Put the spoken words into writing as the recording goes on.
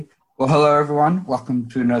Well, hello, everyone. Welcome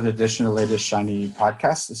to another edition of the latest Shiny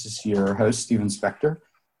podcast. This is your host, Steven Spector.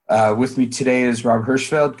 With me today is Rob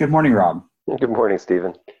Hirschfeld. Good morning, Rob. Good morning,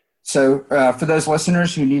 Steven. So for those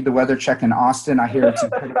listeners who need the weather check in Austin, I hear it's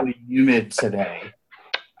incredibly humid today.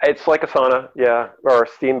 It's like a sauna, yeah, or a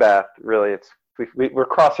steam bath, really. We're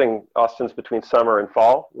crossing Austin's between summer and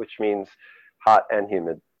fall, which means hot and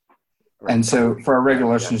humid. And so for our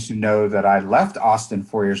regular listeners who know that I left Austin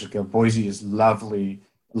 4 years ago, Boise is lovely,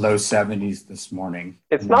 low 70s this morning.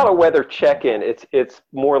 It's not a weather check-in. It's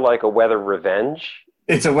more like a weather revenge.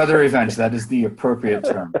 It's a weather revenge. That is the appropriate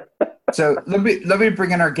term. So let me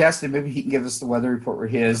bring in our guest, and maybe he can give us the weather report where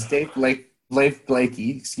he is. Dave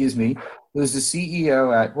Blakey, who's the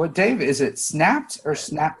CEO at, Dave, is it Snapt or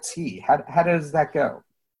Snapt? How does that go?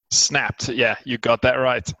 Snapt, yeah, you got that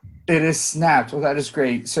right. It is Snapt. Well, that is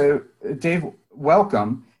great. So Dave,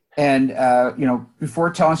 welcome. And, before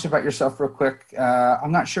telling us about yourself real quick,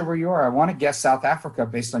 I'm not sure where you are. I want to guess South Africa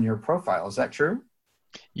based on your profile. Is that true?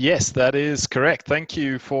 Yes, that is correct. Thank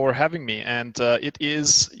you for having me. And it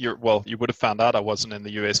is, you would have found out I wasn't in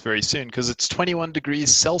the US very soon because it's 21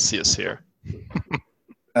 degrees Celsius here.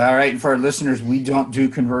 All right. And for our listeners, we don't do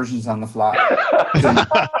conversions on the fly.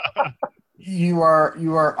 You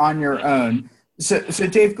are on your own. So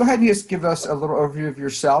Dave, go ahead and just give us a little overview of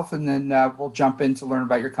yourself, and then we'll jump in to learn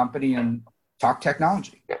about your company and talk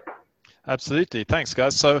technology. Absolutely. Thanks,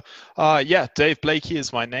 guys. So, Dave Blakey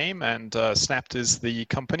is my name, and Snapt is the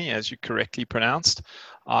company, as you correctly pronounced.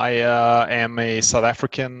 I am a South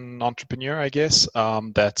African entrepreneur, I guess,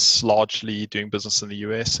 that's largely doing business in the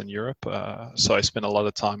US and Europe. So I spend a lot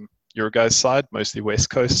of time your guys' side, mostly West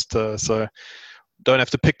Coast, so don't have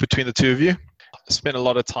to pick between the two of you. I spent a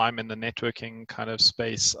lot of time in the networking kind of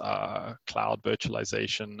space, cloud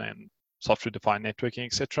virtualization and software-defined networking,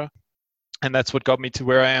 etc. And that's what got me to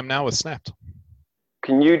where I am now with Snapt.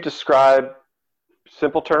 Can you describe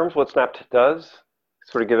simple terms what Snapt does?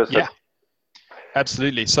 Sort of give us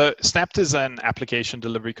Absolutely. So Snapt is an application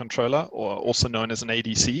delivery controller, or also known as an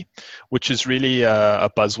ADC, which is really a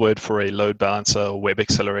buzzword for a load balancer, web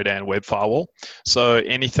accelerator, and web firewall. So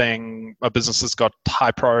anything a business has got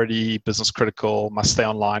high priority, business critical, must stay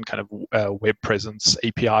online, kind of web presence,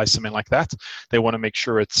 API, something like that. They want to make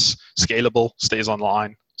sure it's scalable, stays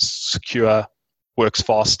online, secure, works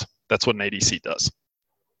fast. That's what an ADC does.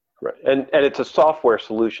 Right. And it's a software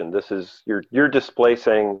solution. This is you're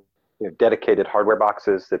displacing dedicated hardware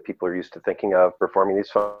boxes that people are used to thinking of performing these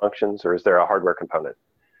functions, or is there a hardware component?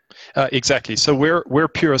 Exactly. So we're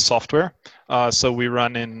pure software. So we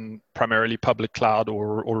run in primarily public cloud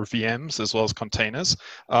or VMs as well as containers.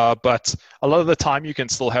 But a lot of the time you can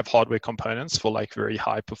still have hardware components for like very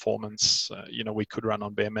high performance. We could run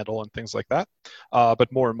on bare metal and things like that.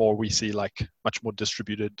 But more and more we see like much more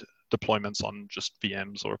distributed deployments on just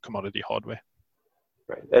VMs or commodity hardware.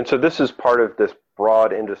 Right. And so this is part of this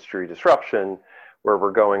broad industry disruption where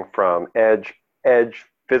we're going from edge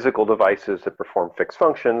physical devices that perform fixed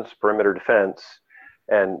functions, perimeter defense,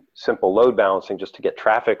 and simple load balancing just to get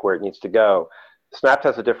traffic where it needs to go. Snapt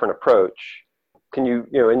has a different approach. Can you,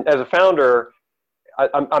 and as a founder,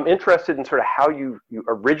 I'm interested in sort of how you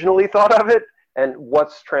originally thought of it and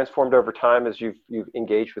what's transformed over time as you've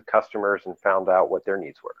engaged with customers and found out what their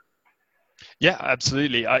needs were. Yeah,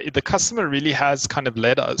 absolutely. The customer really has kind of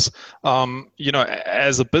led us.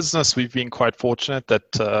 As a business, we've been quite fortunate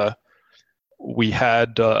that we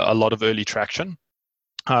had a lot of early traction.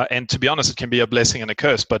 And to be honest, it can be a blessing and a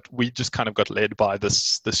curse, but we just kind of got led by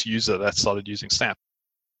this user that started using Snapt.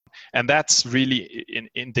 And that's really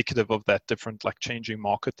indicative of that different like changing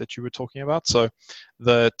market that you were talking about. So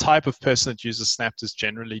the type of person that uses Snapt is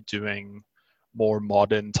generally doing more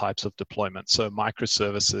modern types of deployment. So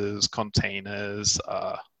microservices, containers,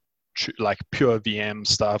 like pure VM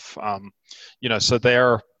stuff. So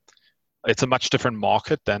it's a much different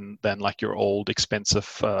market than like your old expensive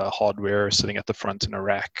hardware sitting at the front in a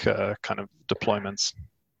rack kind of deployments.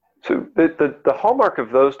 So the hallmark of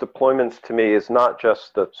those deployments to me is not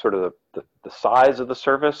just the sort of the size of the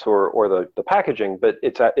service or the packaging, but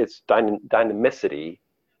it's dynamicity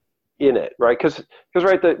in it, right? Because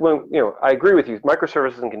when I agree with you,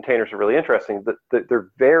 microservices and containers are really interesting. That they're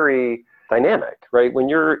very dynamic, right? When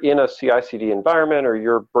you're in a CI/CD environment or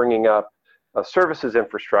you're bringing up a services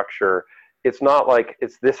infrastructure, it's not like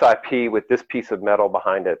it's this IP with this piece of metal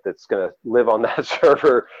behind it that's going to live on that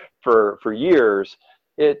server for years.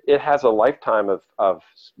 It has a lifetime of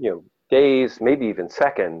days, maybe even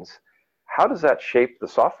seconds. How does that shape the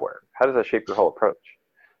software? How does that shape your whole approach?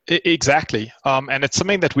 Exactly. And it's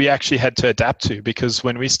something that we actually had to adapt to, because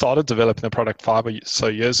when we started developing the product 5 or so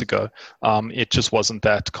years ago, it just wasn't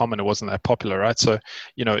that common. It wasn't that popular, right? So,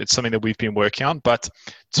 it's something that we've been working on. But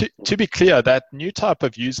to be clear, that new type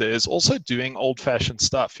of user is also doing old-fashioned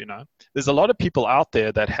stuff, There's a lot of people out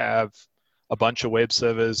there that have a bunch of web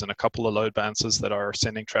servers and a couple of load balancers that are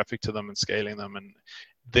sending traffic to them and scaling them. And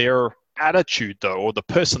their attitude, though, or the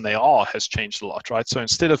person they are, has changed a lot, right? So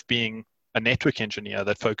instead of being a network engineer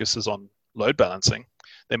that focuses on load balancing,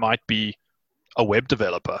 they might be a web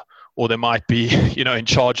developer, or they might be, in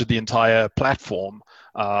charge of the entire platform,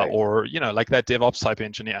 Right. or, like that DevOps type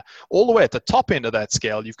engineer. All the way at the top end of that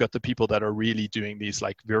scale, you've got the people that are really doing these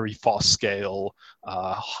like very fast scale,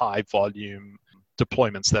 high volume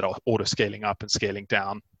deployments that are auto scaling up and scaling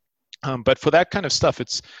down. But for that kind of stuff,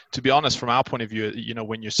 it's, to be honest, from our point of view,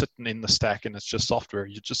 when you're sitting in the stack and it's just software,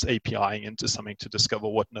 you're just APIing into something to discover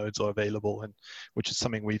what nodes are available, and which is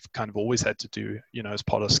something we've kind of always had to do, as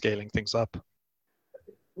part of scaling things up.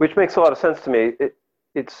 Which makes a lot of sense to me.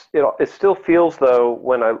 It still feels, though,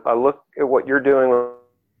 when I look at what you're doing,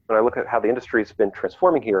 when I look at how the industry's been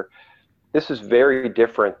transforming here, this is very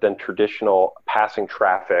different than traditional passing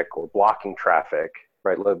traffic or blocking traffic,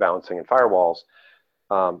 right? Load balancing and firewalls.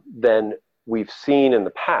 Than we've seen in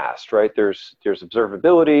the past, right? There's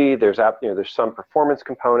observability, there's some performance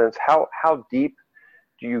components. How deep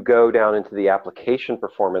do you go down into the application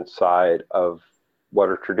performance side of what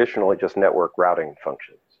are traditionally just network routing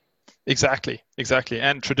functions? Exactly.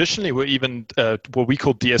 And traditionally, we're even what we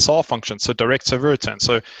call DSR functions, so direct server return.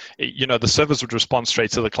 So, the servers would respond straight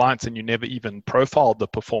to the clients, and you never even profiled the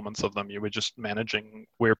performance of them. You were just managing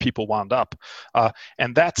where people wound up.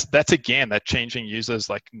 And that's again, that changing users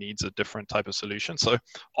needs a different type of solution. So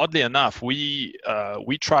oddly enough, we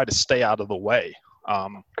try to stay out of the way.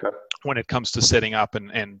 When it comes to setting up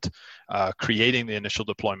and creating the initial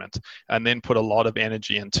deployment, and then put a lot of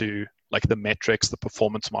energy into the metrics, the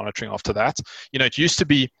performance monitoring after that. It used to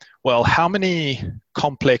be, well, how many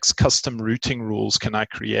complex custom routing rules can I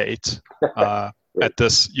create at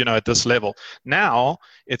this level? Now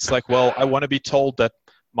it's well, I want to be told that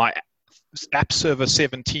my app server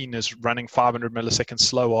 17 is running 500 milliseconds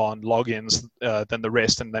slower on logins than the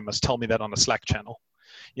rest, and they must tell me that on a Slack channel.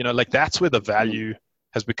 That's where the value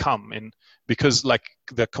has become, because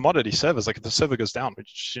the commodity servers, if the server goes down,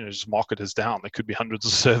 which just market is down, there could be hundreds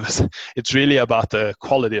of servers. It's really about the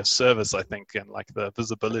quality of service, I think, and the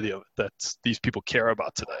visibility of it that these people care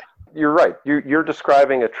about today. You're right. You're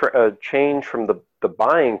describing a change from the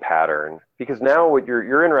buying pattern, because now what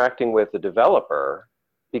you're interacting with the developer,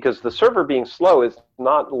 because the server being slow is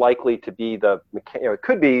not likely to be it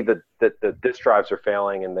could be that the disk drives are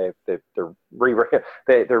failing and they have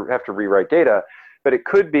to rewrite data. But it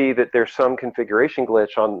could be that there's some configuration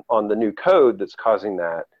glitch on the new code that's causing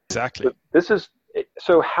that. Exactly. But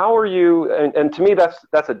so how are you, and to me that's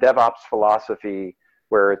a DevOps philosophy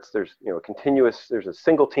where there's a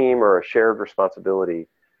single team or a shared responsibility.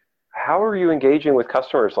 How are you engaging with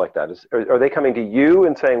customers like that? Are they coming to you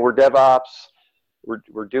and saying, we're DevOps,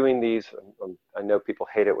 we're doing these, I know people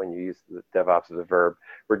hate it when you use the DevOps as a verb.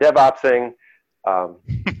 We're DevOpsing,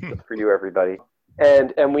 for you everybody.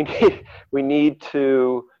 And we need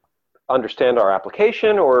to understand our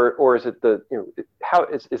application, or is it how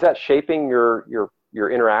is that shaping your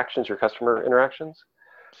interactions, your customer interactions?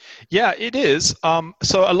 Yeah, it is.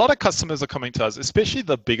 So a lot of customers are coming to us, especially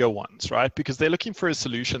the bigger ones, right? Because they're looking for a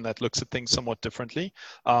solution that looks at things somewhat differently.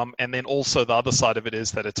 And then also the other side of it is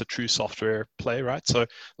that it's a true software play, right? So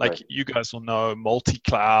Right. You guys will know,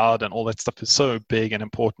 multi-cloud and all that stuff is so big and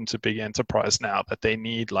important to big enterprise now that they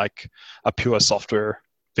need a pure software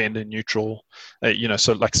vendor neutral, so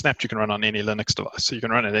Snapt you can run on any Linux device, so you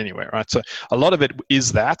can run it anywhere, right? So a lot of it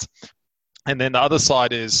is that. And then the other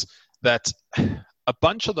side is that a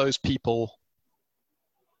bunch of those people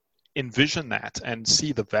envision that and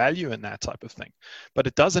see the value in that type of thing. But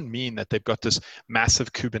it doesn't mean that they've got this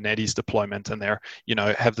massive Kubernetes deployment and they're,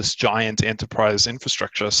 have this giant enterprise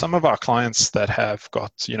infrastructure. Some of our clients that have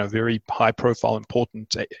got, very high profile,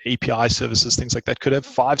 important API services, things like that, could have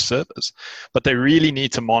 5 servers, but they really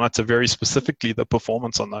need to monitor very specifically the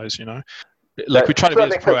performance on those, we try to be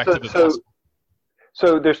as proactive as possible.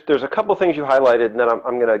 So there's a couple of things you highlighted, and then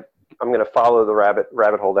I'm gonna follow the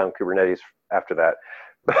rabbit hole down Kubernetes after that.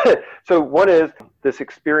 So one is this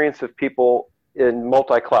experience of people in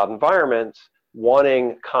multi-cloud environments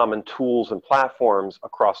wanting common tools and platforms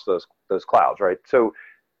across those clouds, right? So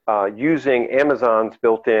using Amazon's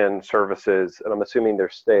built-in services, and I'm assuming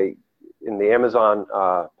stay in the Amazon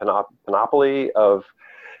panoply of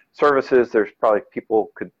services. There's probably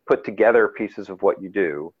people could put together pieces of what you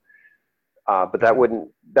do. But that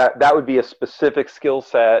would be a specific skill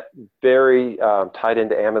set, very tied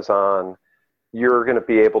into Amazon. You're going to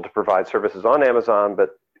be able to provide services on Amazon,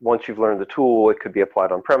 but once you've learned the tool, it could be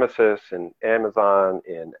applied on premises in Amazon,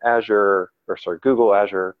 in Google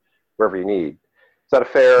Azure, wherever you need. Is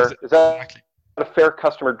that a fair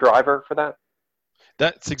customer driver for that?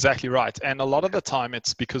 That's exactly right. And a lot of the time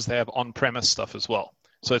it's because they have on-premise stuff as well.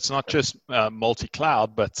 So it's not just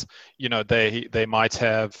multi-cloud, but they might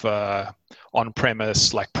have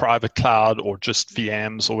on-premise like private cloud or just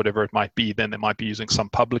VMs or whatever it might be. Then they might be using some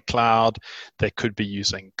public cloud. They could be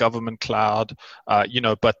using government cloud.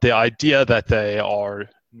 But the idea that they are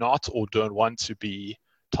not or don't want to be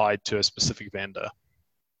tied to a specific vendor.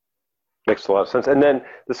 Makes a lot of sense. And then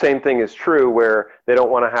the same thing is true where they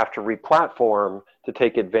don't want to have to re-platform to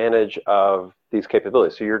take advantage of these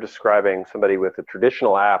capabilities. So you're describing somebody with a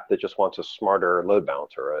traditional app that just wants a smarter load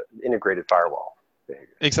balancer, an integrated firewall.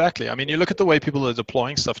 Exactly. I mean, you look at the way people are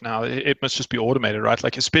deploying stuff now, it must just be automated, right?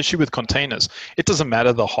 Like, especially with containers, it doesn't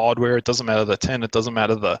matter the hardware, it doesn't matter the tenant, it doesn't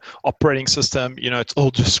matter the operating system, it's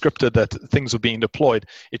all just scripted that things are being deployed.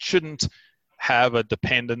 It shouldn't have a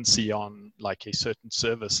dependency on like a certain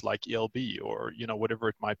service like ELB or, whatever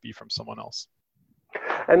it might be from someone else.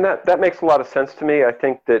 And that makes a lot of sense to me. I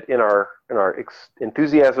think that in our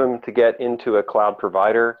enthusiasm to get into a cloud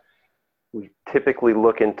provider, we typically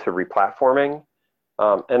look into replatforming.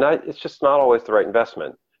 It's just not always the right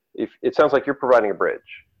investment. It sounds like you're providing a bridge.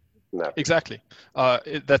 Exactly.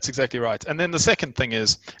 That's exactly right. And then the second thing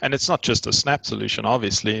is, and it's not just a Snapt solution,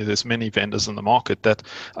 obviously, there's many vendors in the market that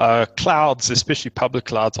clouds, especially public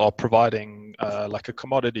clouds, are providing like a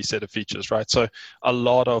commodity set of features, right? So a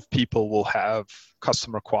lot of people will have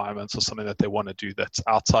custom requirements or something that they want to do that's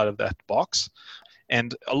outside of that box.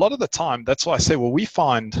 And a lot of the time, that's why I say, I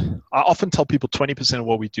often tell people 20% of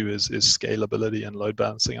what we do is scalability and load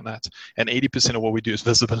balancing and that, and 80% of what we do is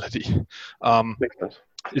visibility. Makes sense.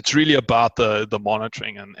 It's really about the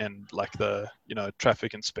monitoring and like the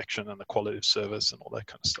traffic inspection and the quality of service and all that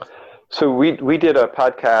kind of stuff. So we did a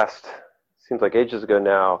podcast, seems like ages ago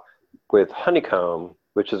now, with Honeycomb,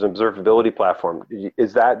 which is an observability platform.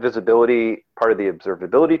 Is that visibility part of the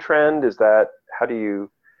observability trend? How do you?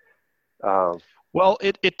 Well,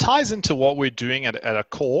 it ties into what we're doing at a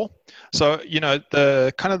core. So,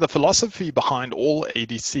 the kind of the philosophy behind all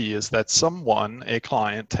ADC is that a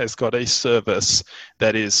client has got a service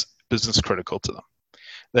that is business critical to them.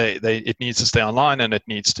 It needs to stay online and it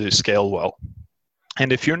needs to scale well.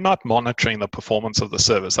 And if you're not monitoring the performance of the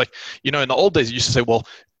service, like, in the old days, you used to say, well,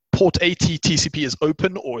 port 80 TCP is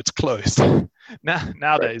open or it's closed.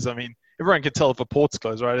 Nowadays, right. I mean, everyone can tell if a port's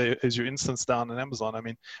closed, right? Is your instance down in Amazon? I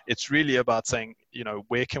mean, it's really about saying,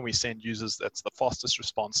 where can we send users that's the fastest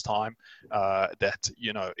response time, that,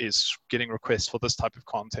 is getting requests for this type of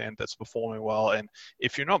content that's performing well. And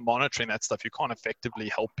if you're not monitoring that stuff, you can't effectively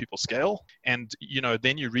help people scale. And,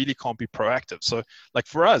 then you really can't be proactive. So like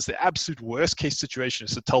for us, the absolute worst case situation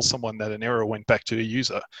is to tell someone that an error went back to a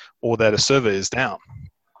user or that a server is down.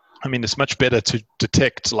 I mean, it's much better to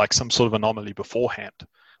detect like some sort of anomaly beforehand.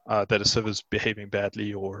 That a server's behaving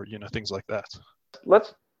badly or, things like that.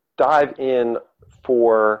 Let's dive in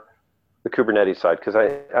for the Kubernetes side, because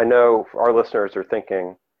I know our listeners are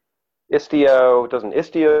thinking, Istio, doesn't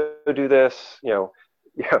Istio do this?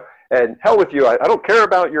 And hell with you, I don't care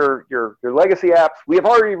about your legacy apps. We have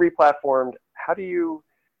already replatformed. How do you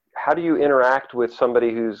interact with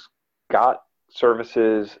somebody who's got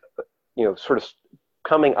services, sort of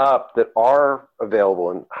coming up that are available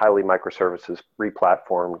in highly microservices,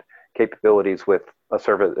 replatformed capabilities with a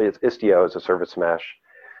service, Istio as a service mesh?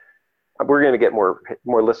 We're going to get more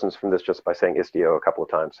listens from this just by saying Istio a couple of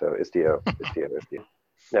times. So Istio.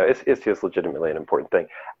 No, Istio is legitimately an important thing.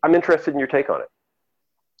 I'm interested in your take on it.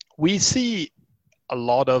 We see a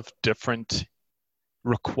lot of different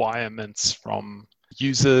requirements from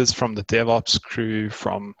users, from the DevOps crew,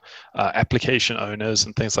 from application owners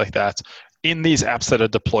and things like that, in these apps that are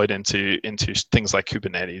deployed into things like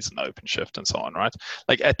Kubernetes and OpenShift and so on, right?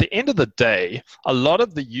 Like at the end of the day, a lot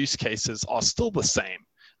of the use cases are still the same.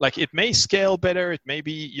 Like it may scale better, it may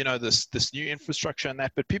be, this new infrastructure and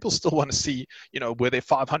that, but people still want to see, were there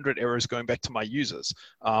 500 errors going back to my users?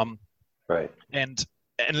 Right. And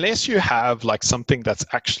unless you have like something that's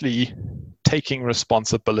actually taking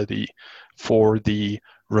responsibility for the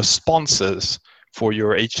responses for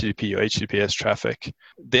your HTTP or HTTPS traffic,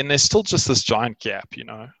 then there's still just this giant gap,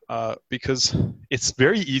 because it's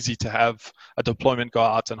very easy to have a deployment go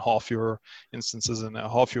out and half your instances and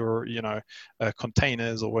half your,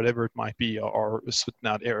 containers or whatever it might be are spitting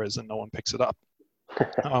out errors and no one picks it up.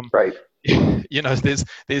 Right.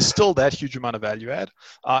 there's still that huge amount of value add.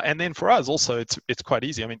 And then for us also, it's quite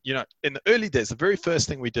easy. I mean, in the early days, the very first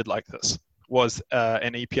thing we did like this was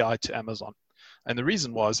an API to Amazon. And the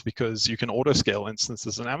reason was because you can auto scale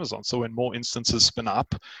instances in Amazon. So when more instances spin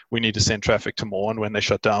up, we need to send traffic to more. And when they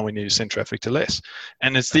shut down, we need to send traffic to less.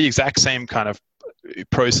 And it's the exact same kind of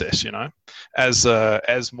process,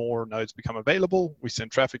 as more nodes become available, we send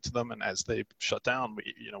traffic to them. And as they shut down,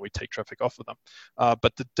 we take traffic off of them.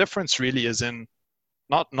 But the difference really is in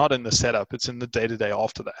not in the setup, it's in the day-to-day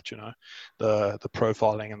after that, the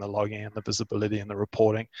profiling and the logging and the visibility and the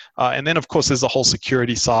reporting. And then, of course, there's the whole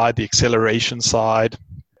security side, the acceleration side.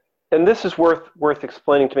 And this is worth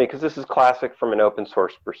explaining to me, because this is classic from an open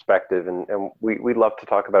source perspective, and we love to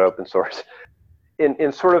talk about open source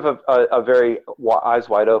in sort of a very eyes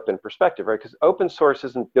wide open perspective, right? Because open source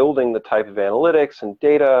isn't building the type of analytics and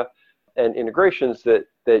data and integrations that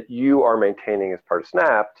you are maintaining as part of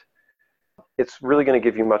Snapt. It's really going to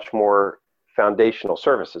give you much more foundational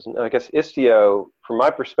services. And I guess Istio, from my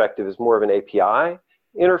perspective, is more of an API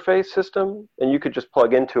interface system, and you could just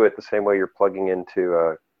plug into it the same way you're plugging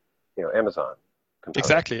into, Amazon component.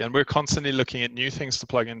 Exactly, and we're constantly looking at new things to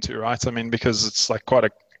plug into, right? I mean, because it's like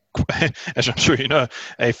quite as I'm sure you know,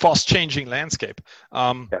 a fast-changing landscape.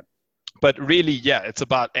 Yeah. But really, it's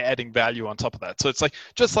about adding value on top of that. So it's like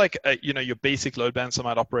just like your basic load balancer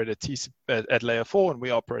might operate at layer 4, and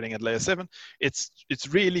we're operating at layer 7. It's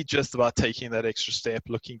really just about taking that extra step,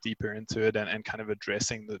 looking deeper into it, and kind of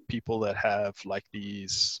addressing the people that have like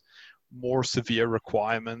these more severe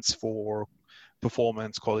requirements for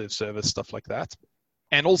performance, quality of service, stuff like that.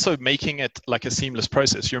 And also making it like a seamless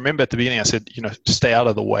process. You remember at the beginning I said, stay out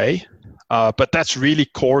of the way. But that's really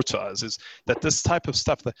core to us, is that this type of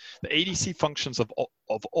stuff, the ADC functions of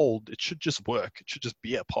old, it should just work. It should just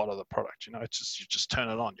be a part of the product. You just turn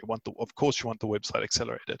it on. Of course you want the website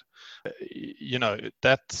accelerated.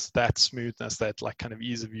 That smoothness, that like kind of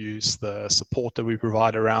ease of use, the support that we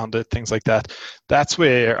provide around it, things like that. That's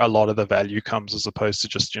where a lot of the value comes, as opposed to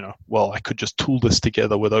just, I could just tool this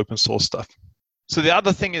together with open source stuff. So the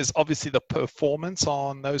other thing is obviously the performance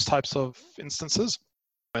on those types of instances.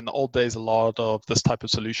 In the old days, a lot of this type of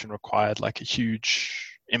solution required like a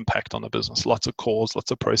huge impact on the business. Lots of cores,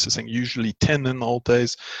 lots of processing, usually 10 in the old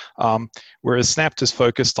days. Whereas Snapt is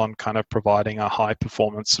focused on kind of providing a high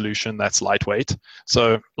performance solution that's lightweight.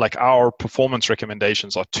 So like our performance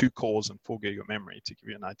recommendations are 2 cores and 4 gig of memory, to give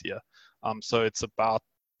you an idea. So it's about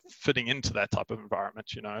fitting into that type of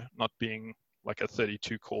environment, not being like a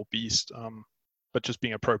 32 core beast, but just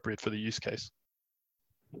being appropriate for the use case.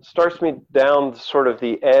 It starts me down sort of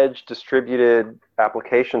the edge distributed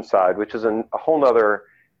application side, which is a whole nother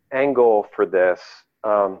angle for this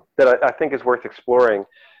that I think is worth exploring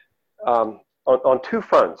on 2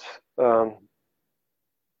 fronts. And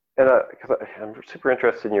because I'm super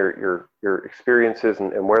interested in your experiences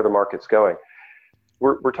and where the market's going.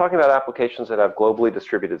 We're talking about applications that have globally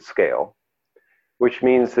distributed scale, which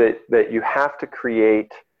means that you have to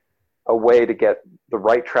create a way to get the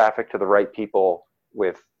right traffic to the right people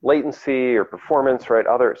with latency or performance, right?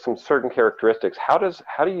 Some certain characteristics. How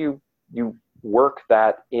do you work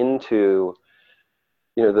that into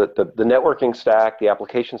the networking stack, the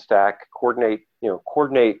application stack, coordinate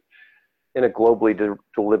in a globally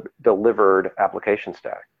delivered application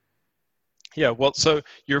stack? Yeah, well, so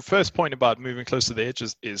your first point about moving close to the edge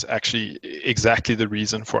is actually exactly the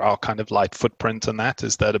reason for our kind of light footprint, and that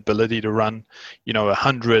is that ability to run,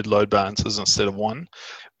 100 load balancers instead of 1.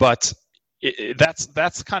 But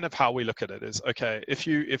that's kind of how we look at it. Is okay if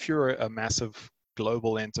you're a massive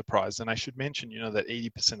global enterprise, and I should mention, that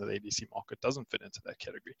 80% of the ADC market doesn't fit into that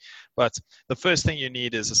category. But the first thing you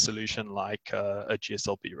need is a solution like a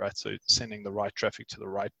GSLB, right? So sending the right traffic to the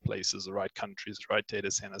right places, the right countries, the right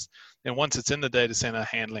data centers. And once it's in the data center,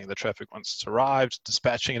 handling the traffic once it's arrived,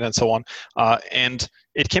 dispatching it, and so on. And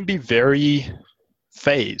it can be very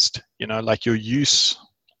phased, like your use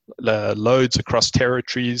loads across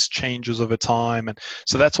territories changes over time. And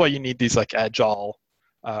so that's why you need these like agile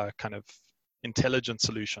kind of intelligent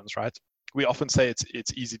solutions, right? We often say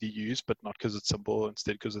it's easy to use, but not because it's simple,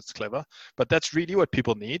 instead because it's clever. But that's really what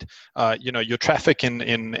people need. Your traffic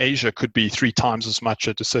in Asia could be 3 times as much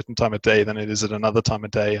at a certain time of day than it is at another time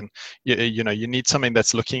of day. And you need something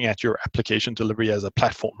that's looking at your application delivery as a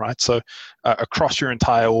platform, right? So across your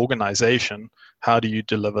entire organization, how do you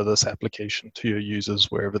deliver this application to your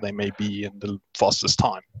users wherever they may be in the fastest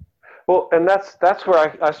time? Well, and that's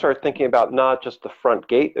where I started thinking about not just the front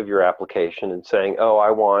gate of your application and saying, oh, I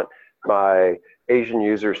want my Asian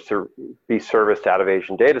users to be serviced out of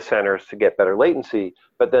Asian data centers to get better latency,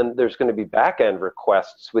 but then there's going to be back-end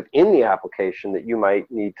requests within the application that you might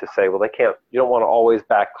need to say, well, you don't want to always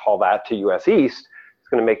back call that to US East. It's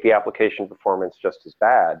going to make the application performance just as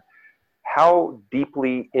bad. How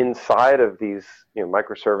deeply inside of these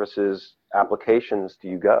microservices applications do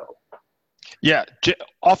you go? Yeah,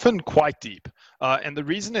 often quite deep. And the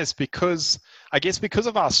reason is because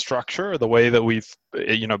of our structure, the way that we've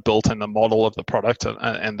built in the model of the product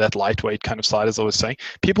and that lightweight kind of side, as I was saying,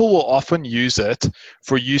 people will often use it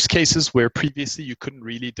for use cases where previously you couldn't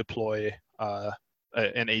really deploy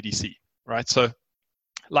an ADC, right? So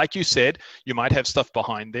like you said, you might have stuff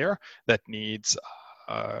behind there that needs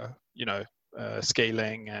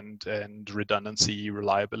scaling and redundancy,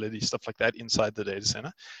 reliability, stuff like that inside the data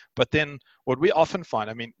center. But then what we often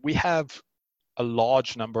find, we have a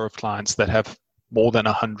large number of clients that have more than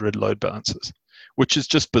 100 load balancers, which is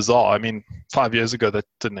just bizarre. 5 years ago that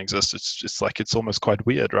didn't exist. It's almost quite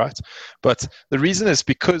weird, right? But the reason is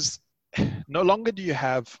because no longer do you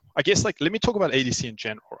have, let me talk about ADC in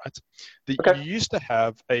general, right? Okay. You used to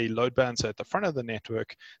have a load balancer at the front of the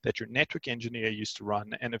network that your network engineer used to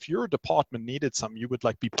run. And if your department needed some, you would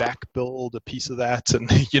be back build a piece of that.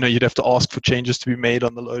 And, you'd have to ask for changes to be made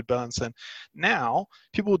on the load balancer. And now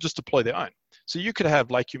people will just deploy their own. So you could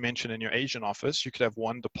have, like you mentioned in your Asian office, you could have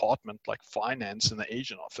one department like finance in the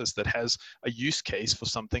Asian office that has a use case for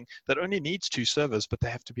something that only needs 2 servers, but they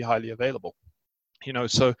have to be highly available.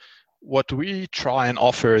 So what we try and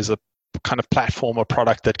offer is a kind of platform or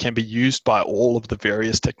product that can be used by all of the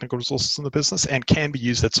various technical resources in the business and can be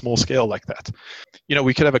used at small scale like that.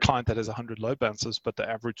 We could have a client that has 100 load balancers, but the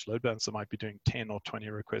average load balancer might be doing 10 or 20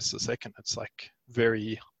 requests a second. It's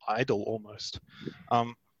very idle almost.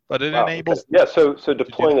 But it enables. Okay. Yeah, so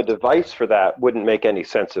deploying a device for that wouldn't make any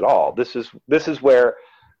sense at all. This is where,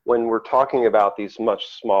 when we're talking about these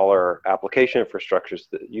much smaller application infrastructures,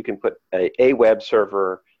 that you can put a web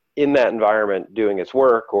server in that environment doing its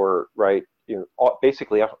work, or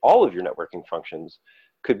basically all of your networking functions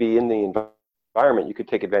could be in the environment. You could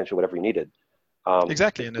take advantage of whatever you needed.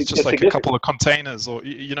 Exactly, and it's just like a couple of containers, or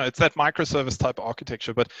it's that microservice type of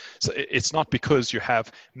architecture. But so it's not because you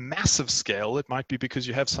have massive scale. It might be because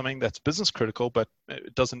you have something that's business critical, but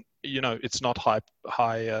it doesn't. It's not high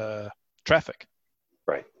traffic.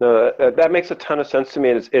 Right. No, that makes a ton of sense to me.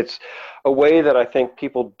 It's a way that I think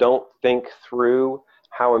people don't think through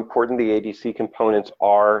how important the ADC components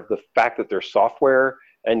are, the fact that they're software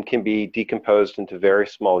and can be decomposed into very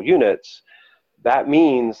small units. That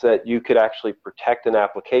means that you could actually protect an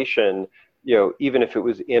application, even if it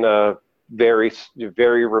was in a very,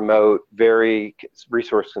 very remote, very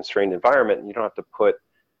resource-constrained environment, and you don't have to put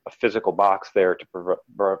a physical box there to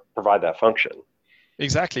provide that function.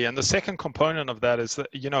 Exactly. And the second component of that is that,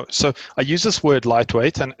 so I use this word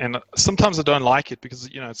lightweight, and sometimes I don't like it because,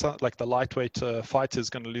 it's not like the lightweight fighter is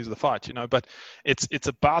going to lose the fight, but it's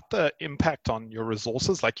about the impact on your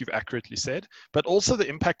resources, like you've accurately said, but also the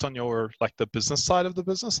impact on your, the business side of the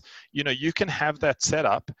business. You can have that set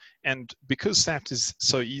up, and because Snapt is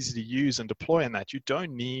so easy to use and deploy in that, you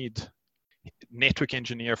don't need network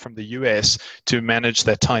engineer from the US to manage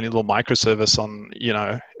that tiny little microservice on,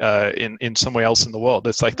 in somewhere else in the world.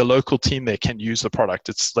 It's like the local team there can use the product.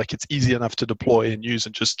 It's easy enough to deploy and use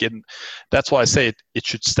and just get in. That's why I say it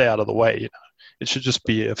should stay out of the way. It should just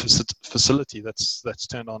be a facility that's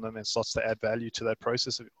turned on and then starts to add value to that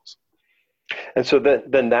process of yours. And so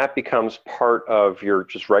then that becomes part of your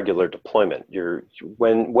just regular deployment.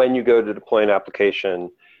 When you go to deploy an application,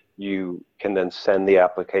 you can then send the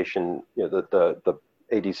application, the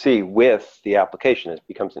ADC with the application. It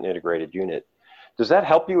becomes an integrated unit. Does that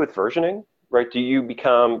help you with versioning, right? Do you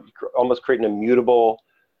become almost create an immutable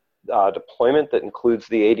deployment that includes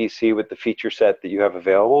the ADC with the feature set that you have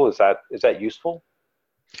available? Is that useful?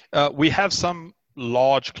 We have some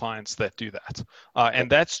large clients that do that.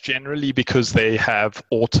 And that's generally because they have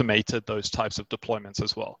automated those types of deployments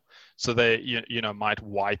as well. So they might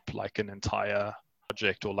wipe an entire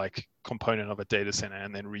project or component of a data center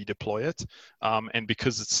and then redeploy it. And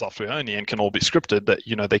because it's software only and can all be scripted,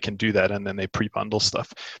 that they can do that and then they pre-bundle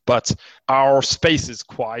stuff. But our space is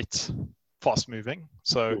quite fast moving.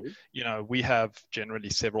 So, we have generally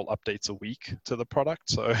several updates a week to the product.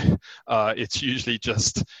 So it's usually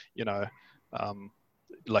just,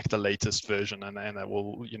 the latest version and it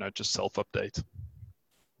will, just self-update.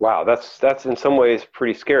 Wow, that's in some ways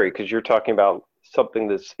pretty scary because you're talking about something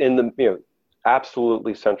that's in the,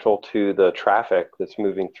 absolutely central to the traffic that's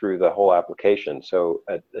moving through the whole application. So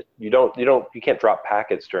you can't drop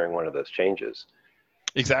packets during one of those changes.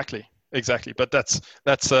 Exactly. exactly. But that's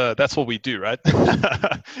what we do, right?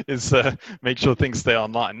 Is make sure things stay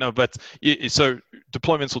online. No, but so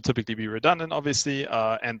deployments will typically be redundant, obviously,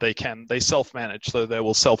 and they self-manage, so they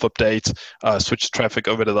will self-update, switch traffic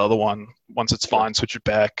over to the other one. Once it's fine, switch it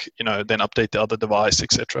back. Then update the other device,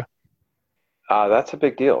 etc. That's a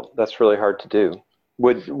big deal. That's really hard to do.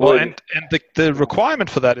 Well, and the requirement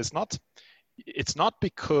for that is not. It's not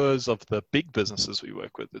because of the big businesses we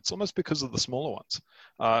work with. It's almost because of the smaller ones.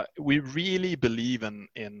 We really believe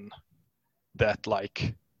in that,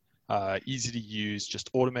 like, easy to use,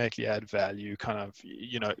 just automatically add value, kind of,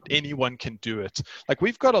 anyone can do it. Like,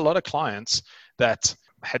 we've got a lot of clients that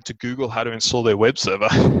had to Google how to install their web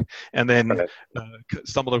server and then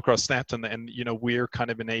stumbled across Snapt, and we're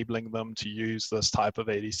kind of enabling them to use this type of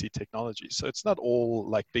ADC technology. So it's not all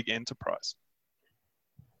like big enterprise.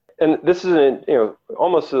 And this is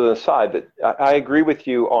almost an aside, but I agree with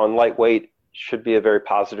you on lightweight should be a very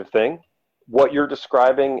positive thing. What you're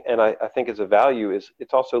describing, and I think is a value, is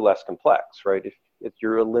it's also less complex, right? If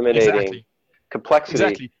you're eliminating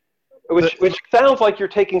complexity, which sounds like you're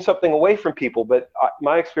taking something away from people, but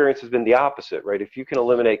my experience has been the opposite, right? If you can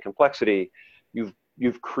eliminate complexity,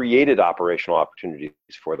 you've created operational opportunities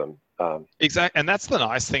for them. Exactly, and that's the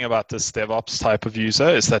nice thing about this DevOps type of user,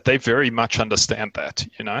 is that they very much understand that,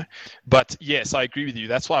 But yes, I agree with you.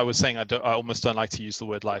 That's why I was saying I almost don't like to use the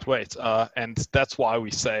word lightweight, and that's why we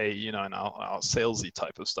say, in our salesy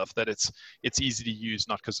type of stuff, that it's easy to use,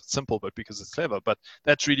 not because it's simple, but because it's clever. But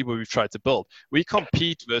that's really what we've tried to build. We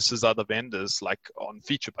compete versus other vendors, like on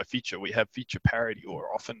feature by feature. We have feature parity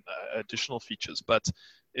or often additional features, but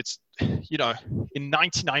it's, in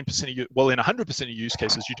 99% in 100% of use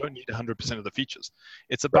cases, you don't need 100% of the features.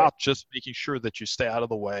 It's about just making sure that you stay out of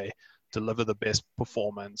the way, deliver the best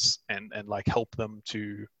performance, and like help them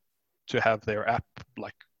to have their app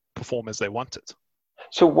like perform as they want it.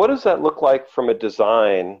 So what does that look like from a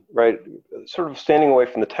design, right? Sort of standing away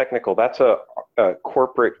from the technical, that's a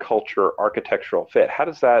corporate culture architectural fit. How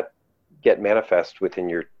does that get manifest within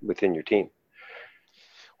your team?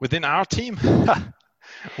 Within our team?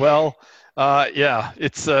 Well,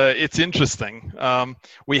 it's interesting.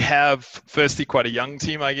 We have, firstly, quite a young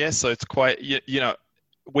team, I guess. So it's quite,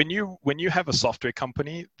 when you have a software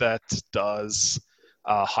company that does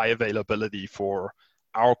high availability for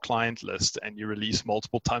our client list, and you release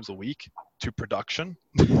multiple times a week to production,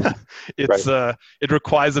 it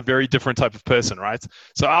requires a very different type of person, right?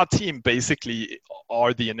 So our team basically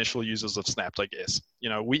are the initial users of Snapt, I guess.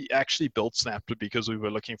 We actually built Snapt because we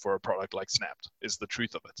were looking for a product like Snapt, is the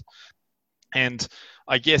truth of it. And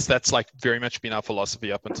I guess that's like very much been our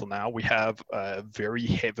philosophy up until now. We have a very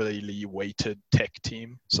heavily weighted tech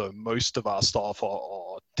team. So most of our staff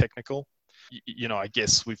are technical. I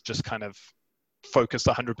guess we've just kind of focused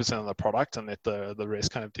 100% on the product and let the rest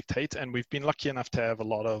kind of dictate. And we've been lucky enough to have a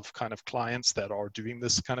lot of kind of clients that are doing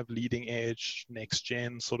this kind of leading edge, next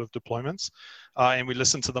gen sort of deployments. And we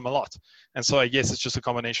listen to them a lot. And so I guess it's just a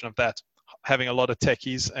combination of that, having a lot of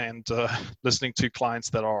techies and listening to clients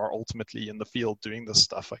that are ultimately in the field doing this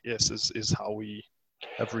stuff, I guess, is how we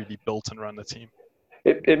have really built and run the team.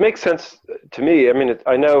 It makes sense to me. I mean,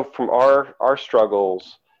 I know from our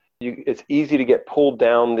struggles, it's easy to get pulled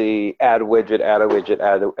down the add a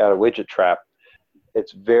widget trap.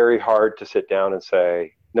 It's very hard to sit down and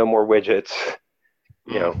say, no more widgets,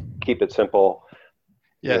 keep it simple.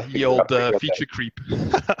 Yeah, the old feature creep.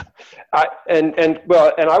 I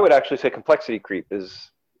would actually say complexity creep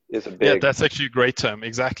is a big. Yeah, that's actually a great term.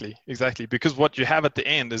 Exactly. Because what you have at the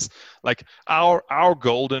end is like our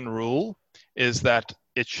golden rule is that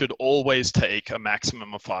it should always take a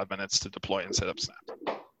maximum of 5 minutes to deploy and set up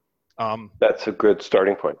Snapt. That's a good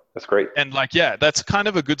starting point. That's great. And that's kind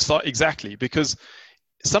of a good start. Exactly. Because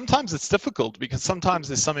sometimes it's difficult, because sometimes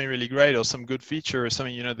there's something really great or some good feature or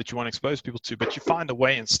something, that you want to expose people to, but you find a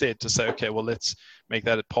way instead to say, okay, well, let's make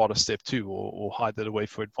that a part of step 2 or hide that away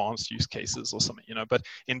for advanced use cases or something, but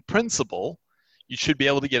in principle, you should be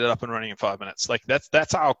able to get it up and running in 5 minutes. Like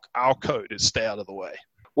that's our code, is stay out of the way.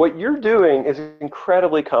 What you're doing is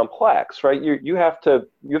incredibly complex, right? You have to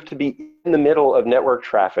be in the middle of network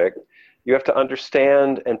traffic. You have to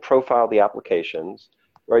understand and profile the applications,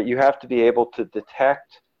 right? You have to be able to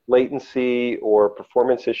detect latency or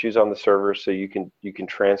performance issues on the server so you can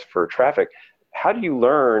transfer traffic. How do you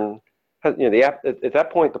learn? The app at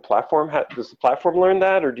that point, does the platform learn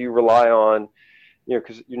that, or do you rely on,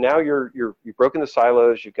 because now you've broken the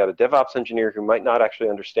silos. You've got a DevOps engineer who might not actually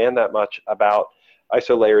understand that much about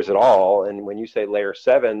ISO layers at all, and when you say layer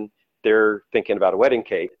 7, they're thinking about a wedding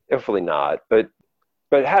cake. Hopefully not, but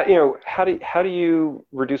how do you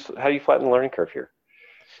flatten the learning curve here?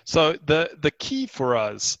 So the key for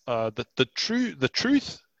us, the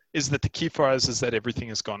truth is that the key for us is that everything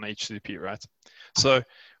has gone HTTP, right? So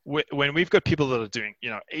when we've got people that are doing,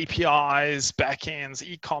 APIs, backends,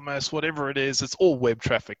 e-commerce, whatever it is, it's all web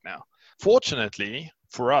traffic now. Fortunately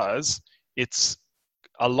for us, it's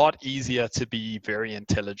a lot easier to be very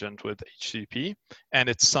intelligent with HTTP, and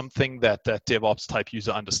it's something that DevOps type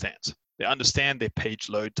user understands. They understand their page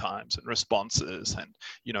load times and responses, and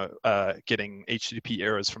getting HTTP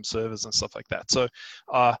errors from servers and stuff like that. So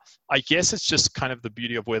I guess it's just kind of the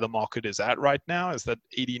beauty of where the market is at right now, is that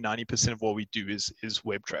 80-90% of what we do is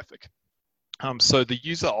web traffic. So the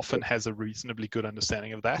user often has a reasonably good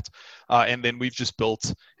understanding of that. And then we've just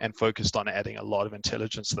built and focused on adding a lot of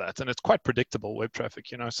intelligence to that. And it's quite predictable web traffic,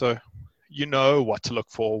 so you know what to look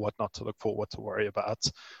for, what not to look for, what to worry about.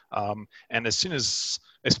 And as soon as,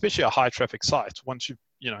 especially a high traffic site, once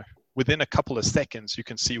within a couple of seconds, you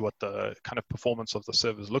can see what the kind of performance of the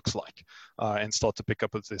servers looks like, and start to pick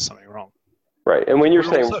up if there's something wrong. Right. And when you're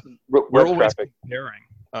saying we're always traffic, comparing,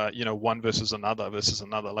 one versus another.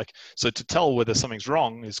 Like, so to tell whether something's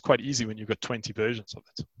wrong is quite easy when you've got 20 versions of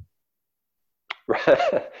it.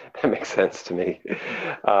 That makes sense to me,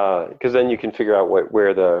 because then you can figure out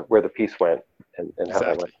where the piece went and how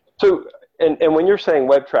that went. So, and when you're saying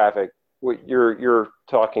web traffic, you're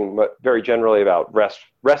talking very generally about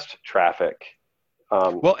REST traffic.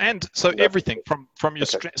 Well, and so everything from your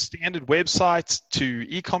standard websites to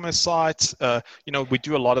e-commerce sites, we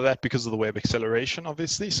do a lot of that because of the web acceleration,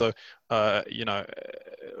 obviously. So,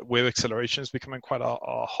 web acceleration is becoming quite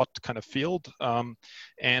a hot kind of field.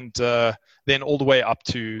 And then all the way up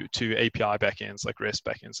to API backends, like REST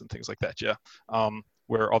backends and things like that, yeah.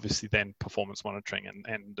 Where obviously then performance monitoring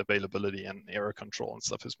and availability and error control and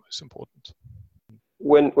stuff is most important.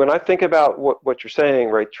 When I think about what you're saying,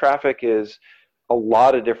 right, traffic is a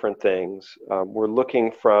lot of different things. We're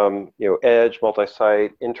looking from edge,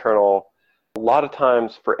 multi-site, internal. A lot of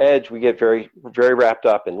times for edge, we get very, very wrapped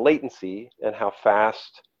up in latency and how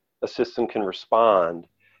fast a system can respond.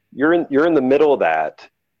 You're in the middle of that.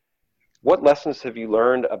 What lessons have you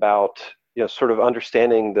learned about sort of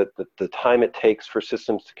understanding the time it takes for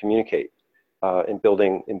systems to communicate in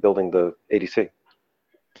building the ADC?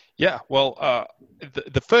 Yeah, well,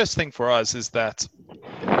 the first thing for us is that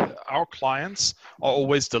our clients are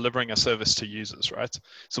always delivering a service to users, right?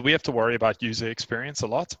 So we have to worry about user experience a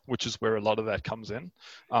lot, which is where a lot of that comes in.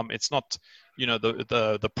 It's not,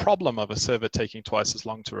 the problem of a server taking twice as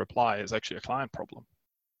long to reply is actually a client problem.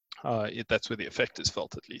 That's where the effect is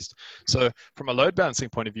felt, at least. So from a load balancing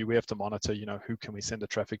point of view, we have to monitor, who can we send the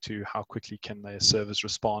traffic to, how quickly can their servers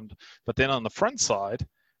respond. But then on the front side,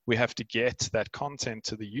 we have to get that content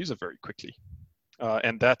to the user very quickly.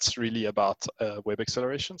 And that's really about web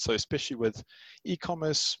acceleration. So especially with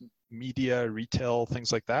e-commerce, media, retail,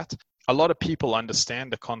 things like that, a lot of people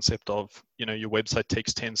understand the concept of, your website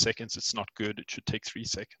takes 10 seconds. It's not good. It should take 3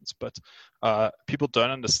 seconds. But people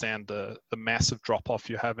don't understand the massive drop-off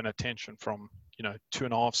you have in attention from,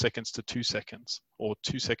 2.5 seconds to 2 seconds, or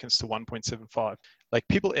 2 seconds to 1.75. Like,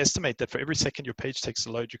 people estimate that for every second your page takes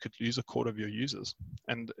to load, you could lose a quarter of your users.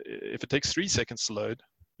 And if it takes 3 seconds to load,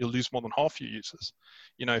 you'll lose more than half your users.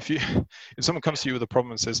 If someone comes to you with a problem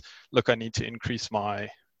and says, look, I need to increase my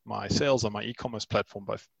sales on my e-commerce platform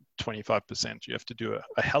by 25%, you have to do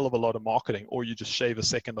a hell of a lot of marketing, or you just shave a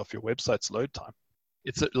second off your website's load time.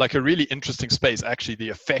 It's like a really interesting space. Actually, the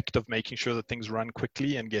effect of making sure that things run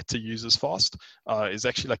quickly and get to users fast is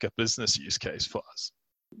actually like a business use case for us.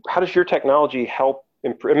 How does your technology help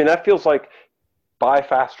improve? I mean, that feels like buy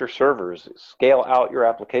faster servers, scale out your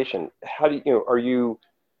application. How do are you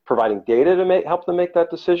providing data to help them make that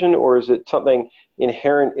decision, or is it something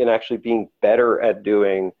inherent in actually being better at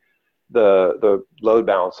doing the load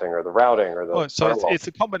balancing or the routing or the so it's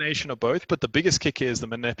a combination of both, but the biggest kick is the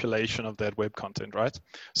manipulation of that web content, right?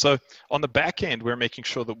 So on the back end, we're making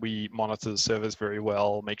sure that we monitor the servers very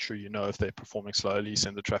well, make sure if they're performing slowly,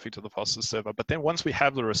 send the traffic to the fastest server. But then once we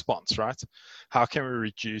have the response, right, how can we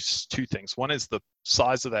reduce two things? One is the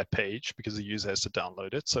size of that page, because the user has to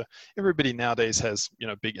download it. So everybody nowadays has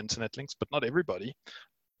big internet links, but not everybody.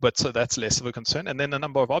 But so that's less of a concern. And then the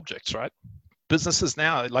number of objects, right? Businesses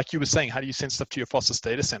now, like you were saying, how do you send stuff to your fastest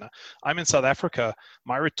data center? I'm in South Africa.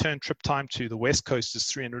 My return trip time to the West Coast is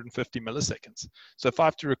 350 milliseconds. So if I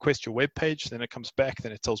have to request your web page, then it comes back,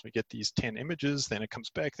 then it tells me get these 10 images, then it comes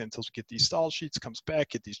back, then it tells me get these style sheets, comes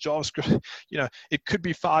back, get these JavaScript. It could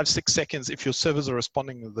be 5-6 seconds if your servers are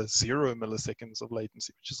responding with 0 milliseconds of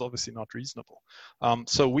latency, which is obviously not reasonable.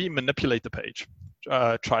 So we manipulate the page,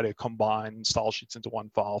 try to combine style sheets into one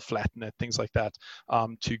file, flatten it, things like that,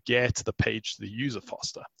 to get the page to the user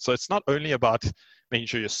faster. So it's not only about making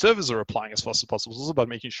sure your servers are replying as fast as possible. It's also about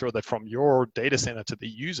making sure that from your data center to the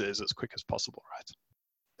user is as quick as possible, right?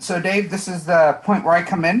 So, Dave, this is the point where I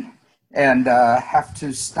come in and have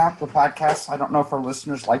to stop the podcast. I don't know if our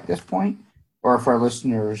listeners like this point or if our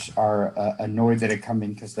listeners are annoyed that I come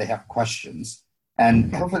in because they have questions.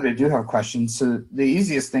 And hopefully they do have questions. So the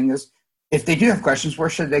easiest thing is, if they do have questions, where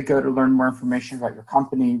should they go to learn more information about your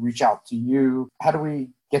company, reach out to you? How do we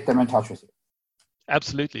get them in touch with you?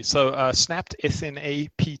 Absolutely. So Snapt,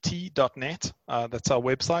 snapt.net, that's our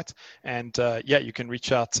website. And yeah, you can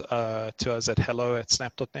reach out to us at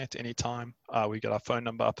hello@snapt.net anytime. We got our phone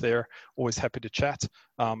number up there. Always happy to chat.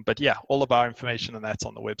 But yeah, all of our information and that's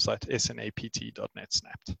on the website, snapt.net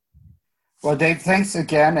Snapt. Well, Dave, thanks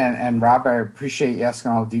again. And Rob, I appreciate you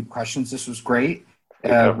asking all the deep questions. This was great.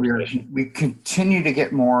 We continue to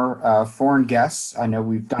get more foreign guests. I know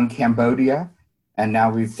we've done Cambodia. And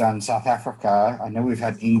now we've done South Africa. I know we've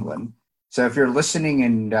had England. So if you're listening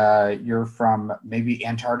and you're from maybe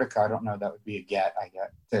Antarctica, I don't know, that would be a get. I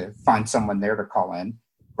get to find someone there to call in.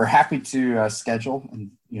 We're happy to schedule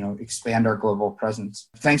and expand our global presence.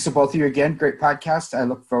 Thanks to both of you again. Great podcast. I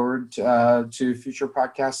look forward to future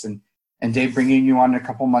podcasts and Dave bringing you on in a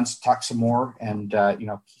couple months to talk some more and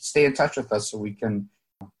stay in touch with us so we can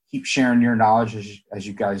keep sharing your knowledge as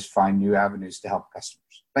you guys find new avenues to help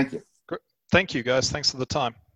customers. Thank you. Thank you, guys. Thanks for the time.